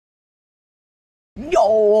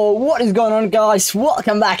What is going on, guys?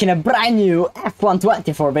 Welcome back in a brand new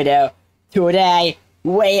F124 video. Today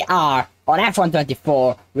we are on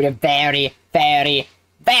F124 with a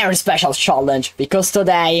very special challenge, because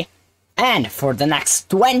today and for the next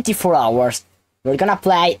 24 hours we're gonna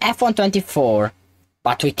play F124,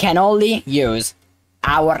 but we can only use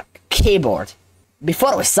our keyboard.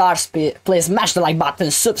 Before we start, please smash the like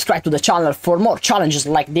button, subscribe to the channel for more challenges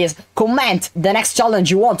like this, comment the next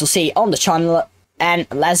challenge you want to see on the channel, and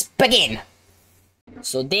let's begin!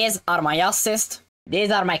 So these are my assists,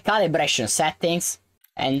 these are my calibration settings,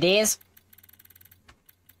 and this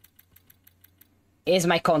is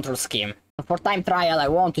my control scheme. For time trial I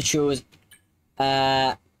want to choose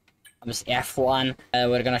obviously F1,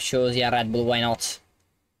 we're gonna choose Red Bull, why not?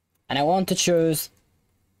 And I want to choose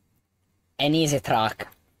an easy track.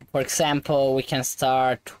 For example, we can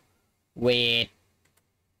start with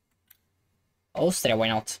Austria, why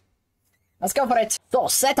not? Let's go for it. So,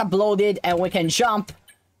 setup loaded and we can jump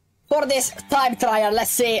for this time trial. Let's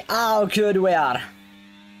see how good we are.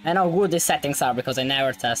 And how good the settings are, because I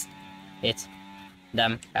never test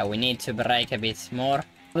them. We need to brake a bit more.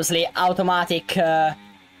 Obviously, automatic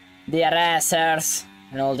DRSers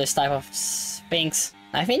and all this type of things.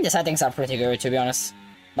 I think the settings are pretty good, to be honest.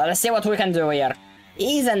 But let's see what we can do here.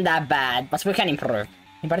 Isn't that bad, but we can improve.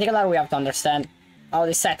 In particular, we have to understand how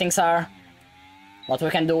the settings are, what we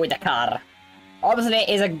can do with the car. Obviously,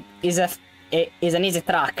 is an easy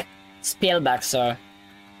track, Spielberg, so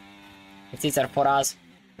it's easier for us.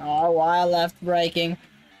 Oh, while left braking,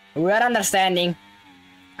 we are understanding.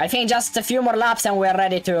 I think just a few more laps and we are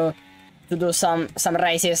ready to do some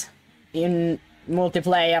races in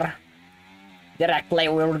multiplayer. Directly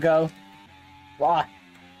we will go. Wow.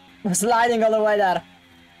 Sliding all the way there.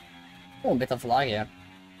 Oh, a bit of lag here.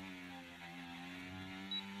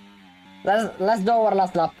 Let's do our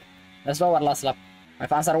last lap. Let's do our last lap. My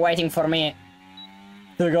fans are waiting for me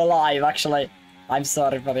to go live, actually. I'm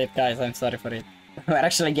sorry for it, guys. I'm sorry for it. We're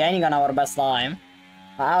actually gaining on our best time.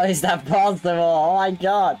 How is that possible? Oh my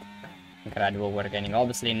god. Incredible, we're gaining.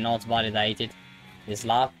 Obviously not validated this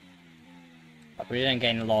lap. But we didn't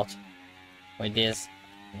gain a lot with this.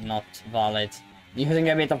 Not valid. Using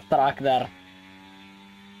a bit of track there.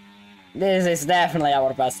 This is definitely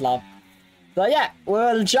our best lap. So yeah,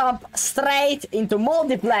 we'll jump straight into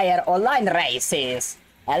multiplayer online races.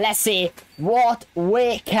 And let's see what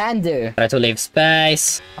we can do. Try to leave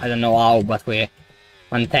space. I don't know how, but we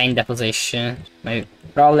maintain the position. Maybe,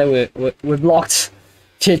 probably we blocked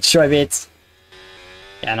Chicho a bit.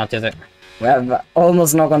 Yeah, not easy. We have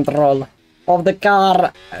almost no control of the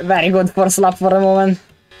car. Very good first lap for the moment.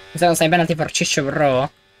 Second side penalty for Chicho, bro.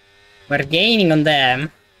 We're gaining on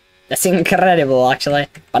them. That's incredible, actually.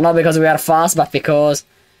 But not because we are fast, but because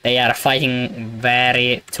they are fighting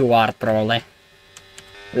very too hard, probably.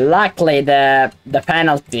 Luckily, the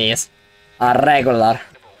penalties are regular.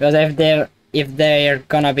 Because if they're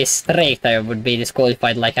gonna be strict, I would be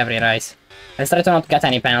disqualified like every race. Let's try to not get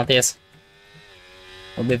any penalties.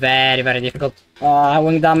 Will be very difficult. Oh,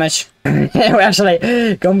 wing damage. We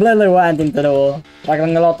actually completely went into the wall.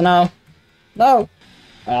 Struggling a lot now. No!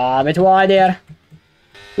 A bit wide here.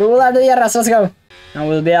 We will have the DRS, let's go. Now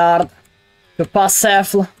will be hard to pass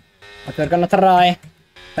Sefl, but we're gonna try.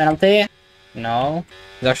 Penalty. No.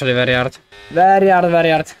 It's actually very hard. Very hard.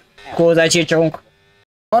 Scusa, Cicciunk.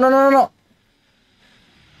 No.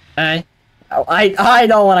 Hey. Oh, I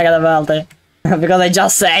don't wanna get a penalty. Because I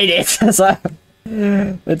just said it, so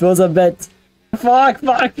it was a bit. Fuck.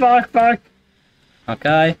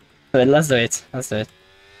 Okay. Let's do it.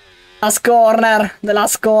 Last corner. The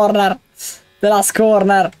last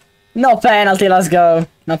corner. No penalty, let's go.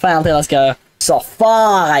 So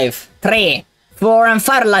 5, 3, 4 and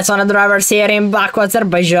fire lights on the driver's here in Baku,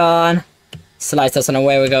 Azerbaijan. Slides us and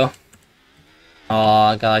away we go.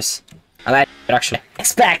 Oh, guys. I actually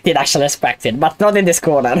expected, but not in this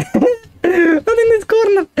corner. Not in this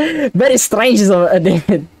corner. Very strange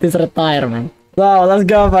this retirement. So let's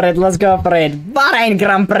go for it. Bahrain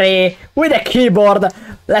Grand Prix with a keyboard.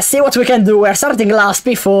 Let's see what we can do. We're starting last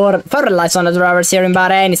before. Fire lights on the drivers here in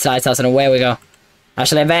Bahrain. It's lights us and away we go.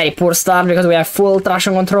 Actually a very poor start because we have full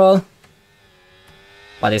traction control.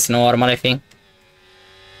 But it's normal, I think.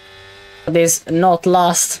 This not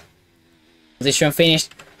last. Position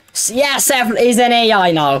finished. Yes, Sef is an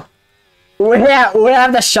AI now. We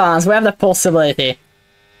have the chance, we have the possibility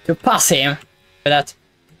to pass him.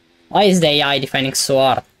 Why is the AI defending so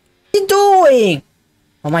hard? What are you doing?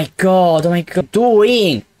 Oh my god,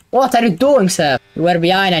 doing? What are you doing, Sef? You were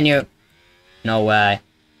behind and you... No way,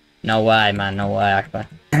 man, actually.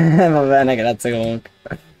 Va bene, grazie comunque.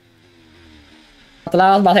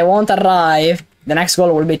 But I won't arrive The next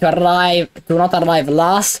goal will be to not arrive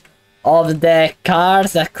last of the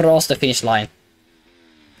cars that cross the finish line.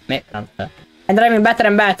 I'm driving better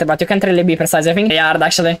and better, but you can't really be precise. I think they are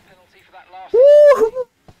actually. Woo!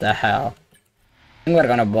 What the hell? I think we're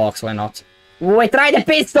gonna box, why not? We try the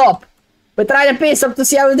pit stop! We try the pit stop to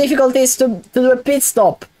see how difficult it is to do a pit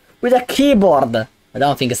stop with a keyboard. I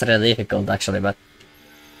don't think it's really difficult actually, but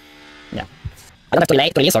yeah. I don't have to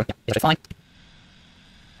late, please, or it's fine.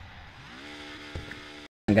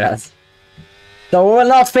 Congrats. So we will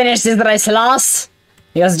not finish this race last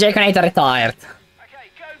because Jaconator retired.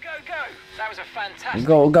 Okay, go! That was a fantastic.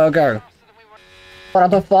 Go! 4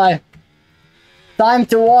 out of 5. Time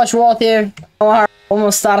to watch what if.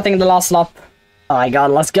 Almost starting the last lap. Oh my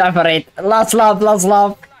god, let's go for it. Last lap.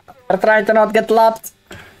 We're trying to not get lapped.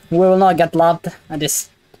 We will not get lapped at this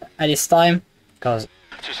time. Because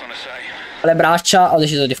Just wanna say. le braccia ho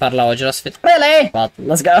deciso di farla oggi la sfida. Really? But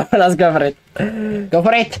let's go for it. Go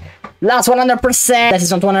for it. Last 100%. That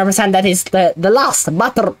is not 100%. That is the last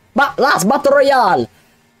battle royale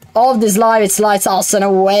of this live. It's lights out and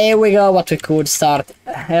away we go. But we could start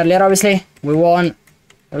earlier, obviously. We won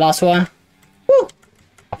the last one. Woo.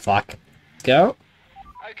 Oh, fuck. Let's go.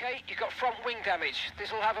 Okay, you've got front wing damage.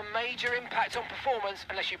 This will have a major impact on performance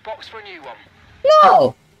unless you box for a new one.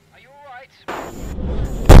 No. Are you alright?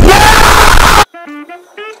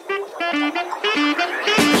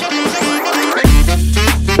 Yeah!